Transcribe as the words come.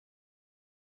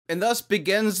And thus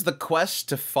begins the quest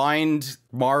to find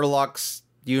Marlock's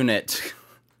unit.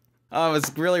 It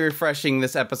was really refreshing,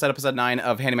 this episode 9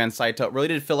 of Handyman Saitou. It really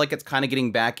did feel like it's kind of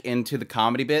getting back into the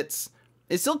comedy bits.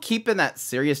 It's still keeping that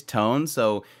serious tone,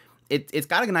 so it's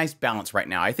got a nice balance right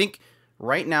now. I think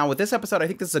right now with this episode, I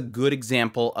think this is a good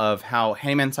example of how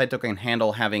Handyman Saitou can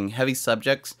handle having heavy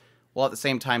subjects while at the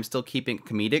same time still keeping it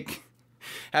comedic.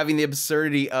 Having the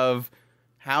absurdity of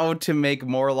how to make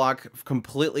Morlock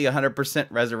completely 100%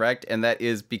 resurrect, and that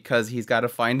is because he's got to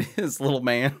find his little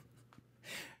man.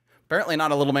 Apparently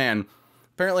not a little man.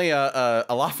 Apparently a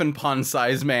Lafanpan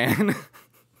size man.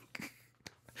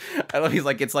 I love he's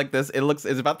like, it's like this.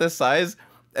 It's about this size.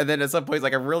 And then at some point he's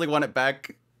like, I really want it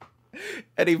back.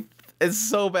 And it's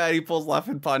so bad he pulls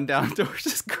Lafanpan down towards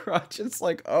his crotch. It's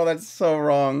like, oh, that's so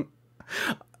wrong.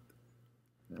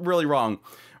 Really wrong.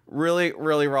 Really,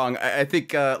 really wrong. I think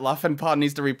Lafanpan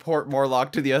needs to report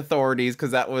Morlock to the authorities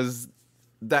because that was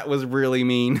really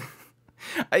mean.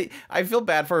 I feel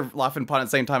bad for Lafanpan at the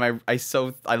same time.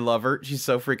 I love her. She's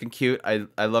so freaking cute. I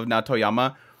love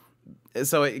Naotoyama.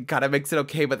 So it kind of makes it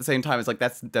okay, but at the same time, it's like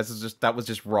that was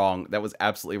just wrong. That was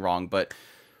absolutely wrong. But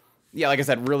yeah, like I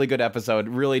said, really good episode.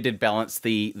 Really did balance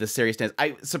the seriousness.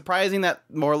 Surprising that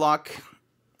Morlock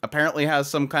apparently has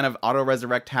some kind of auto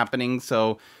resurrect happening.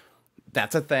 So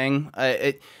that's a thing.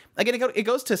 It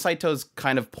goes to Saitou's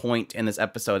kind of point in this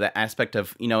episode, that aspect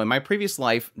of, in my previous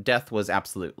life, death was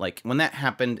absolute. Like, when that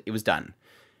happened, it was done.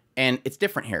 And it's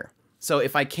different here. So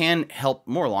if I can help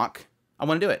Morlock, I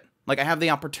want to do it. Like, I have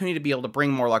the opportunity to be able to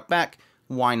bring Morlock back.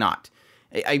 Why not?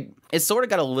 It sort of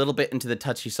got a little bit into the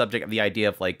touchy subject of the idea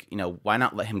of, like, why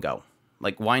not let him go?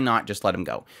 Like, why not just let him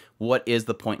go? What is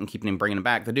the point in keeping him, bringing him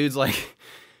back? The dude's like,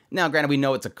 now, granted, we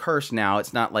know it's a curse now.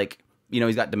 It's not like,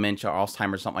 he's got dementia or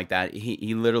Alzheimer's, something like that.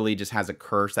 He literally just has a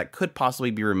curse that could possibly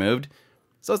be removed.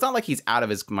 So it's not like he's out of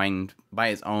his mind by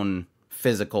his own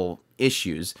physical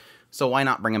issues. So why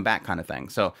not bring him back, kind of thing.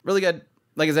 So really good.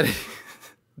 Like I said,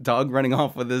 dog running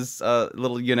off with his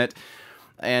little unit.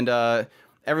 And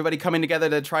everybody coming together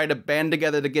to try to band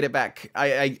together to get it back.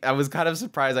 I was kind of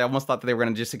surprised. I almost thought that they were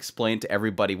going to just explain to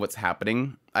everybody what's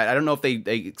happening. I don't know if they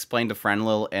explained to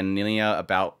Franlil and Nilia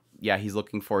about, yeah, he's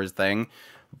looking for his thing.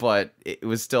 But it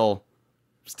was still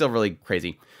really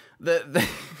crazy. The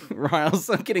Ryle's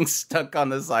getting stuck on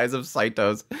the size of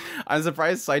Saitou's. I'm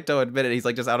surprised Saitou admitted he's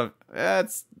like just out of,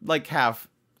 it's like half.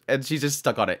 And she's just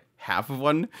stuck on it. Half of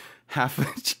one, half of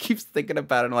it. She keeps thinking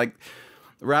about it. I'm like,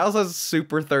 Ryle's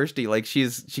super thirsty. Like she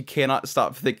cannot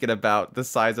stop thinking about the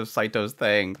size of Saitou's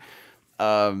thing.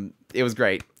 It was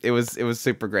great. It was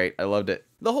super great. I loved it.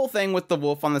 The whole thing with the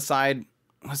wolf on the side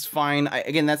was fine.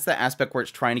 Again, that's the aspect where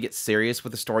it's trying to get serious with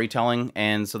the storytelling,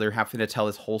 and so they're having to tell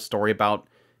this whole story about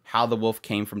how the wolf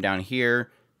came from down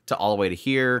here to all the way to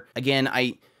here. Again,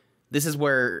 this is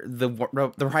where the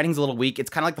writing's a little weak. It's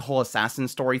kind of like the whole assassin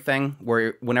story thing,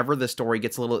 where whenever the story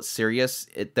gets a little serious,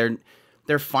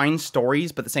 they're fine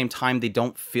stories, but at the same time, they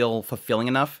don't feel fulfilling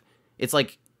enough. It's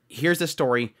like, here's the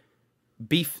story,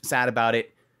 be sad about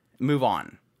it, move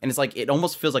on. And it's like, it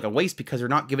almost feels like a waste because they're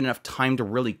not given enough time to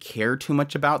really care too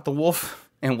much about the wolf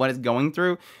and what it's going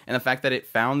through. And the fact that it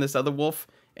found this other wolf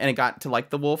and it got to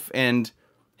like the wolf and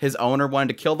his owner wanted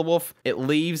to kill the wolf. It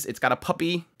leaves, it's got a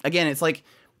puppy. Again, it's like,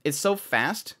 it's so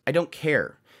fast, I don't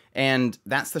care. And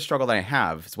that's the struggle that I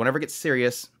have. Is whenever it gets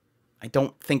serious, I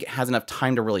don't think it has enough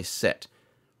time to really sit.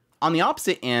 On the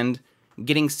opposite end,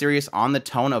 getting serious on the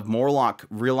tone of Morlock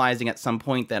realizing at some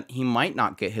point that he might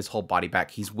not get his whole body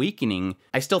back. He's weakening.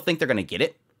 I still think they're going to get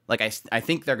it. Like, I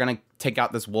think they're going to take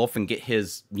out this wolf and get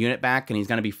his unit back and he's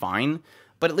going to be fine.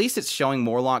 But at least it's showing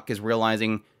Morlock is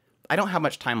realizing, I don't have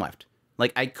much time left.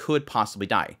 Like, I could possibly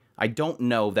die. I don't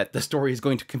know that the story is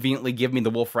going to conveniently give me the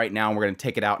wolf right now and we're going to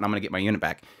take it out and I'm going to get my unit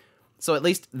back. So at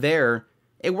least there,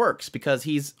 it works because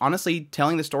he's honestly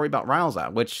telling the story about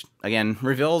Rylza, which, again,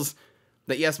 reveals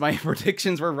that, yes, my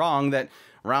predictions were wrong, that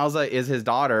Rylza is his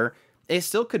daughter. It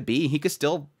still could be. He could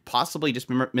still possibly just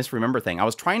misremember thing. I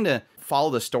was trying to follow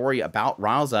the story about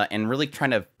Rylza and really trying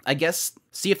to, I guess,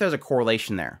 see if there's a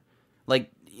correlation there.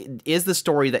 Like, is the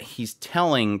story that he's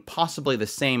telling possibly the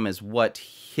same as what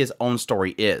his own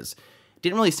story is?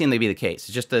 Didn't really seem to be the case.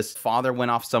 It's just this father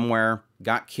went off somewhere,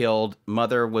 got killed,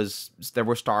 mother they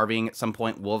were starving at some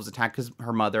point, wolves attacked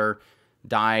her mother,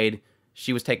 died,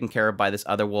 she was taken care of by this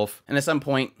other wolf, and at some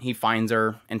point he finds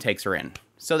her and takes her in.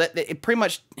 So that it pretty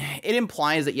much, it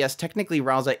implies that yes, technically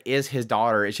Rylza is his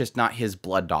daughter, it's just not his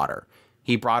blood daughter.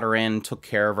 He brought her in, took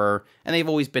care of her, and they've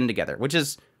always been together, which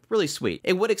is really sweet.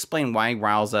 It would explain why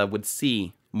Rylza would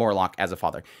see Morlock as a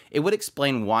father. It would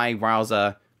explain why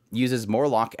Rylza uses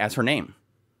Morlock as her name.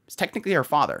 It's technically her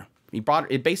father.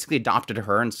 It basically adopted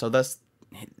her, and so thus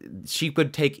she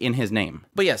would take in his name.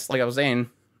 But yes, like I was saying,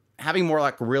 having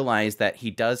Morlock realize that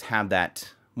he does have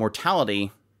that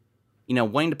mortality, you know,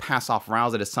 wanting to pass off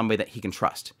Rouse as somebody that he can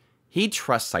trust. He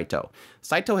trusts Saitou.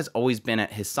 Saitou has always been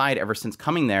at his side ever since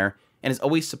coming there and has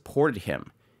always supported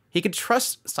him. He could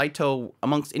trust Saitou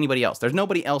amongst anybody else. There's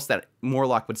nobody else that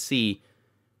Morlock would see,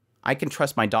 I can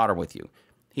trust my daughter with you.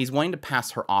 He's wanting to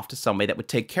pass her off to somebody that would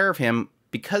take care of him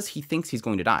because he thinks he's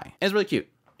going to die. And it's really cute.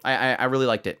 I really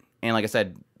liked it. And like I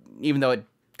said, even though it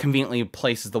conveniently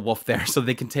places the wolf there so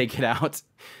they can take it out,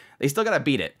 they still gotta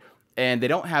beat it. And they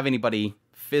don't have anybody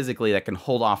physically that can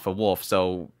hold off a wolf,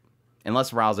 so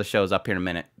unless Rouza shows up here in a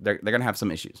minute, they're gonna have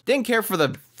some issues. Didn't care for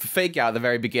the fake out at the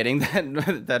very beginning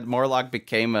that Morlock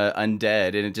became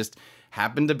undead, and it just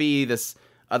happened to be this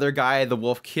other guy the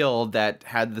wolf killed that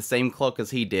had the same cloak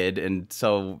as he did, and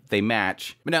so they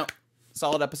match. But no,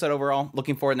 solid episode overall.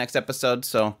 Looking forward to the next episode,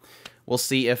 so we'll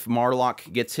see if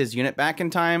Morlock gets his unit back in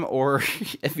time or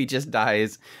if he just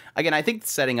dies. Again, I think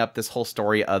setting up this whole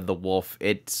story of the wolf,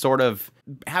 it sort of,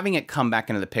 having it come back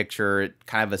into the picture, it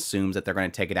kind of assumes that they're going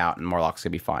to take it out and Morlock's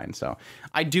going to be fine. So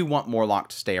I do want Morlock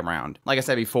to stay around. Like I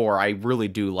said before, I really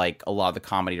do like a lot of the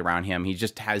comedy around him. He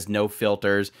just has no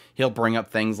filters. He'll bring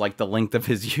up things like the length of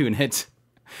his unit.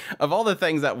 Of all the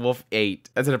things that Wolf ate,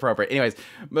 that's inappropriate. Anyways,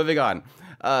 moving on.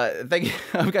 Thank you.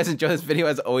 I hope you guys enjoyed this video.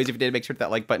 As always, if you did, make sure to hit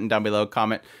that like button down below,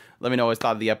 comment, let me know what you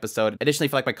thought of the episode. Additionally,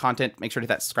 if you like my content, make sure to hit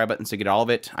that subscribe button so you get all of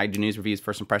it. I do news, reviews,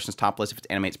 first impressions, top list. If it's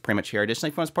anime, it's pretty much here. Additionally,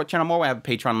 if you want to support the channel more, I have a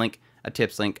Patreon link, a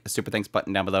tips link, a super thanks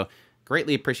button down below.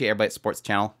 Greatly appreciate everybody that supports the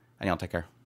channel, and y'all take care.